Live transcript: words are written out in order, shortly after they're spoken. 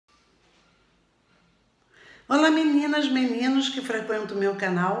Olá meninas, meninos que frequentam o meu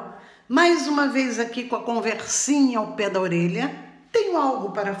canal, mais uma vez aqui com a conversinha ao pé da orelha, tenho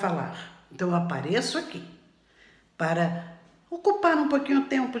algo para falar, então eu apareço aqui para ocupar um pouquinho o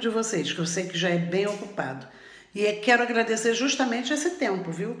tempo de vocês, que eu sei que já é bem ocupado. E quero agradecer justamente esse tempo,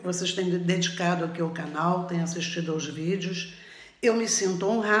 viu? Que vocês têm dedicado aqui ao canal, têm assistido aos vídeos. Eu me sinto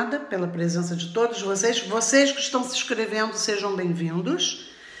honrada pela presença de todos vocês. Vocês que estão se inscrevendo, sejam bem-vindos.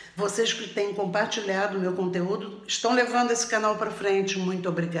 Vocês que têm compartilhado o meu conteúdo, estão levando esse canal para frente, muito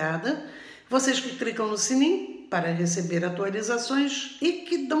obrigada. Vocês que clicam no sininho para receber atualizações e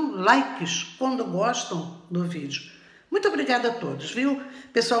que dão likes quando gostam do vídeo. Muito obrigada a todos, viu?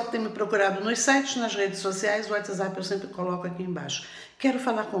 Pessoal que tem me procurado nos sites, nas redes sociais, o WhatsApp eu sempre coloco aqui embaixo. Quero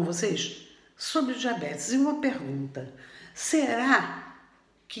falar com vocês sobre diabetes e uma pergunta. Será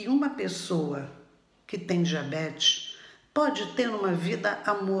que uma pessoa que tem diabetes pode ter uma vida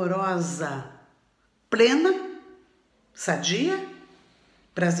amorosa plena, sadia,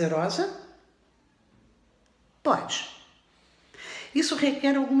 prazerosa? Pode. Isso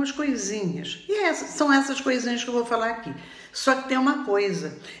requer algumas coisinhas. E são essas coisinhas que eu vou falar aqui. Só que tem uma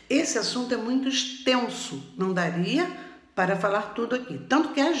coisa. Esse assunto é muito extenso. Não daria para falar tudo aqui.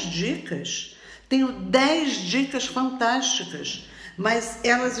 Tanto que as dicas, tenho 10 dicas fantásticas, mas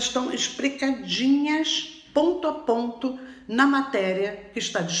elas estão explicadinhas ponto a ponto na matéria que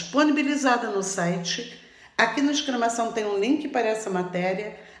está disponibilizada no site. Aqui na exclamação tem um link para essa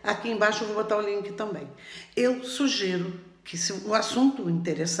matéria, aqui embaixo eu vou botar o link também. Eu sugiro que, se o assunto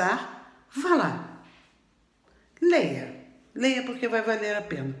interessar, vá lá, leia porque vai valer a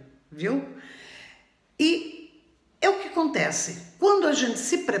pena, viu? E é o que acontece, quando a gente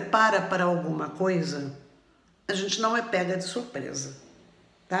se prepara para alguma coisa, a gente não é pega de surpresa,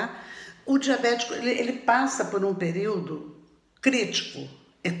 tá? O diabético, ele passa por um período crítico,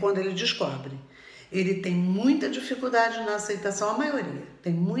 é quando ele descobre. Ele tem muita dificuldade na aceitação, a maioria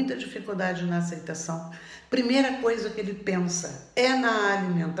tem muita dificuldade na aceitação. Primeira coisa que ele pensa é na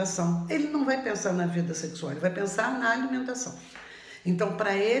alimentação. Ele não vai pensar na vida sexual, ele vai pensar na alimentação. Então,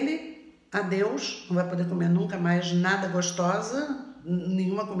 para ele, adeus, não vai poder comer nunca mais nada gostosa,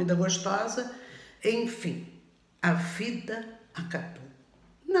 nenhuma comida gostosa, enfim, a vida acabou.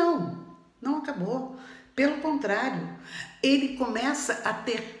 Não acabou. Pelo contrário, ele começa a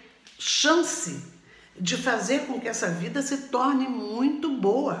ter chance de fazer com que essa vida se torne muito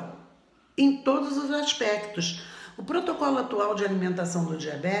boa em todos os aspectos. O protocolo atual de alimentação do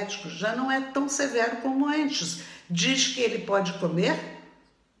diabético já não é tão severo como antes. Diz que ele pode comer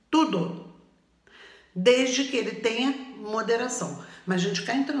tudo, desde que ele tenha moderação. Mas, gente,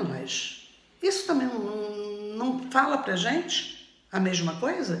 cá entre nós, isso também não fala pra gente a mesma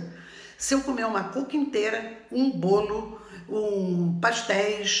coisa? Se eu comer uma cuca inteira, um bolo,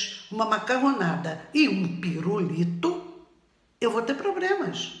 pastéis, uma macarronada e um pirulito, eu vou ter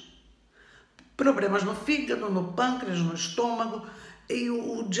problemas. Problemas no fígado, no pâncreas, no estômago. E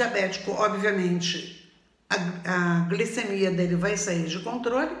o diabético, obviamente, a glicemia dele vai sair de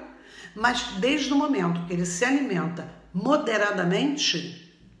controle, mas desde o momento que ele se alimenta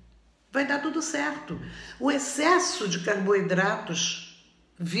moderadamente, vai dar tudo certo. O excesso de carboidratos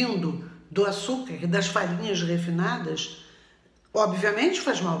vindo do açúcar e das farinhas refinadas, obviamente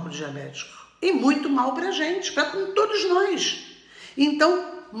faz mal para o diabético e muito mal para a gente, para todos nós.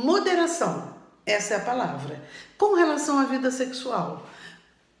 Então, moderação, essa é a palavra. Com relação à vida sexual,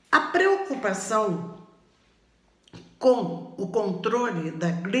 a preocupação com o controle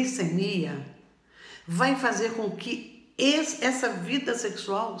da glicemia vai fazer com que essa vida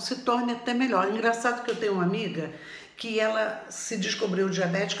sexual se torne até melhor. Engraçado que eu tenho uma amiga que ela se descobriu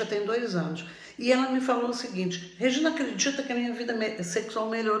diabética tem 2 anos. E ela me falou o seguinte: Regina, acredita que a minha vida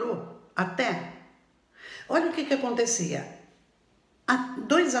sexual melhorou? Até. Olha o que acontecia. Há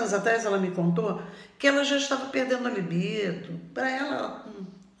 2 anos atrás ela me contou que ela já estava perdendo a libido. Para ela,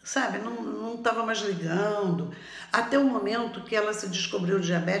 sabe, não estava mais ligando. Até o momento que ela se descobriu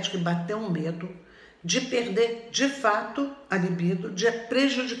diabética e bateu um medo de perder de fato a libido, de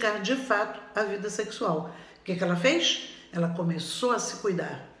prejudicar de fato a vida sexual. O que ela fez? Ela começou a se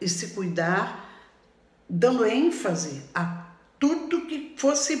cuidar. E se cuidar dando ênfase a tudo que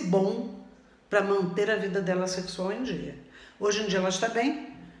fosse bom para manter a vida dela sexual em dia. Hoje em dia ela está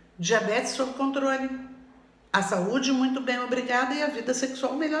bem, diabetes sob controle, a saúde muito bem, obrigada, e a vida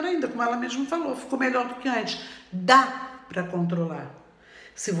sexual melhor ainda, como ela mesma falou, ficou melhor do que antes. Dá para controlar.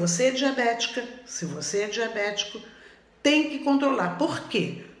 Se você é diabética, se você é diabético, tem que controlar. Por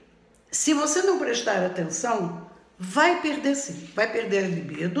quê? Se você não prestar atenção, vai perder sim, vai perder a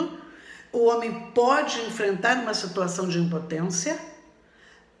libido. O homem pode enfrentar uma situação de impotência,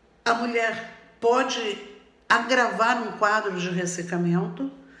 a mulher pode agravar um quadro de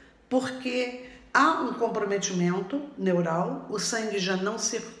ressecamento, porque há um comprometimento neural, o sangue já não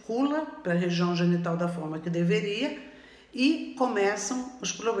circula para a região genital da forma que deveria e começam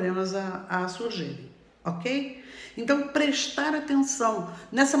os problemas a surgirem, ok? Então, prestar atenção.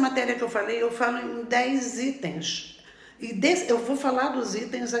 Nessa matéria que eu falei, eu falo em 10 itens. E eu vou falar dos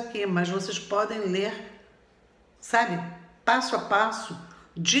itens aqui, mas vocês podem ler, sabe, passo a passo,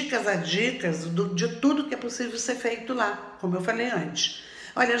 dicas a dicas, de tudo que é possível ser feito lá, como eu falei antes.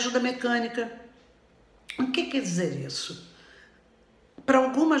 Olha, ajuda mecânica. O que quer dizer isso? Para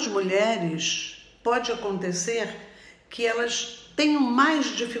algumas mulheres, pode acontecer que elas tenham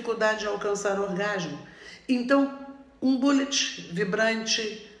mais dificuldade em alcançar o orgasmo. Então, um bullet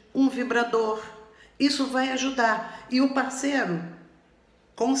vibrante, um vibrador, isso vai ajudar. E o parceiro,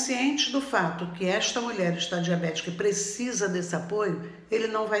 consciente do fato que esta mulher está diabética e precisa desse apoio, ele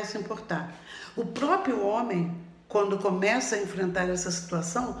não vai se importar. O próprio homem, quando começa a enfrentar essa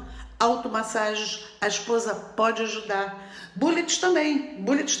situação, automassagens, a esposa pode ajudar. Bullets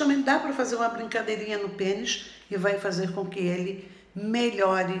também dá para fazer uma brincadeirinha no pênis e vai fazer com que ele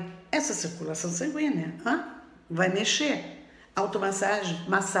melhore essa circulação sanguínea. Vai mexer. Automassagem,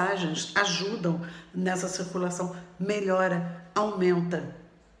 massagens ajudam nessa circulação, melhora, aumenta.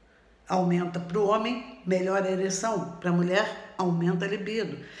 Aumenta para o homem, melhora a ereção, para a mulher, aumenta a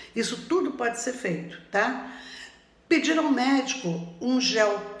libido. Isso tudo pode ser feito, tá? Pedir ao médico um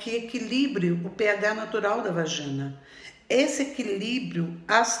gel que equilibre o pH natural da vagina. Esse equilíbrio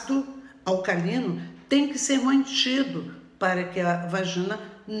ácido-alcalino tem que ser mantido para que a vagina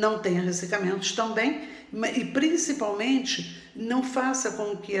não tenha ressecamentos também e principalmente não faça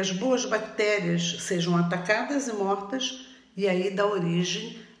com que as boas bactérias sejam atacadas e mortas e aí dá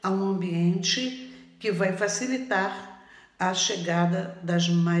origem a um ambiente que vai facilitar a chegada das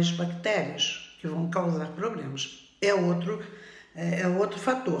mais bactérias que vão causar problemas. É outro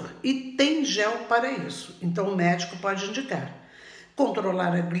fator. E tem gel para isso. Então, o médico pode indicar.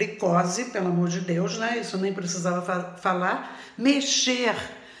 Controlar a glicose, pelo amor de Deus, né? Isso nem precisava falar. Mexer,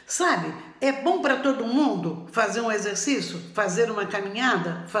 sabe? É bom para todo mundo fazer um exercício, fazer uma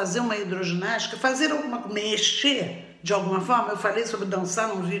caminhada, fazer uma hidroginástica, fazer mexer de alguma forma. Eu falei sobre dançar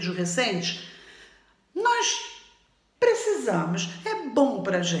num vídeo recente. Nós precisamos, é bom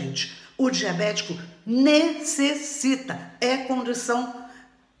para a gente. O diabético necessita, é condição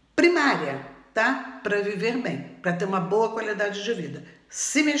primária, tá? Para viver bem, para ter uma boa qualidade de vida.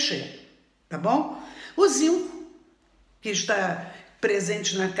 Se mexer, tá bom? O zinco, que está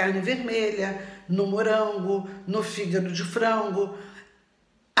presente na carne vermelha, no morango, no fígado de frango,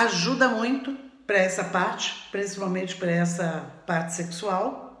 ajuda muito para essa parte, principalmente para essa parte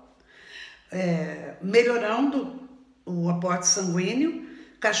sexual, melhorando o aporte sanguíneo.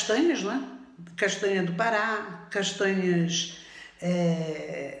 Castanhas, né? Castanha do Pará, castanhas...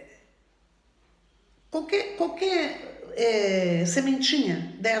 qualquer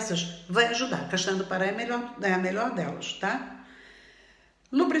sementinha dessas vai ajudar. Castanha do Pará é a melhor delas, tá?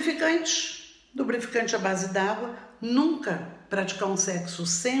 Lubrificantes, lubrificante à base d'água. Nunca praticar um sexo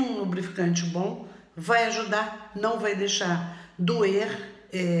sem um lubrificante bom vai ajudar, não vai deixar doer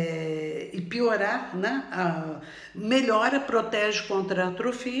e piorar, né? Melhora, protege contra a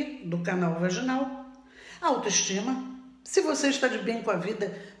atrofia do canal vaginal. Autoestima. Se você está de bem com a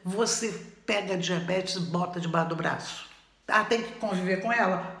vida, você pega a diabetes e bota debaixo do braço. Tem que conviver com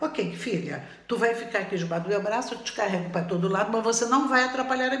ela? Ok, filha, tu vai ficar aqui debaixo do meu braço, eu te carrego para todo lado, mas você não vai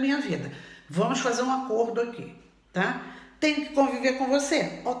atrapalhar a minha vida. Vamos fazer um acordo aqui, tá? Tem que conviver com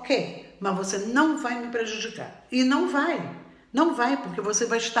você? Ok, mas você não vai me prejudicar. E não vai. Não vai, porque você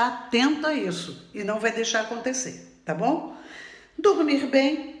vai estar atento a isso e não vai deixar acontecer, tá bom? Dormir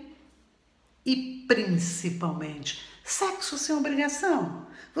bem e, principalmente, sexo sem obrigação.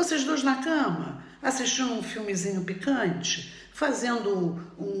 Vocês dois na cama, assistindo um filmezinho picante, fazendo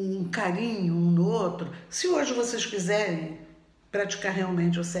um carinho um no outro. Se hoje vocês quiserem praticar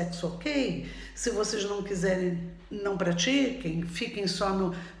realmente o sexo, ok. Se vocês não quiserem, não pratiquem, fiquem só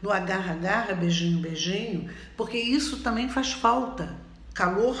no agarra-agarra, beijinho-beijinho, porque isso também faz falta.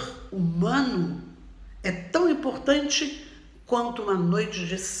 Calor humano é tão importante quanto uma noite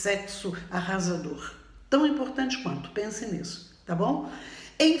de sexo arrasador. Tão importante quanto, pense nisso, tá bom?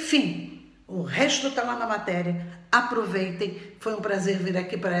 Enfim, o resto tá lá na matéria. Aproveitem, foi um prazer vir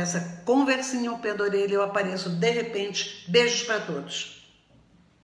aqui para essa conversinha ao pé da orelha. Eu apareço de repente. Beijos para todos.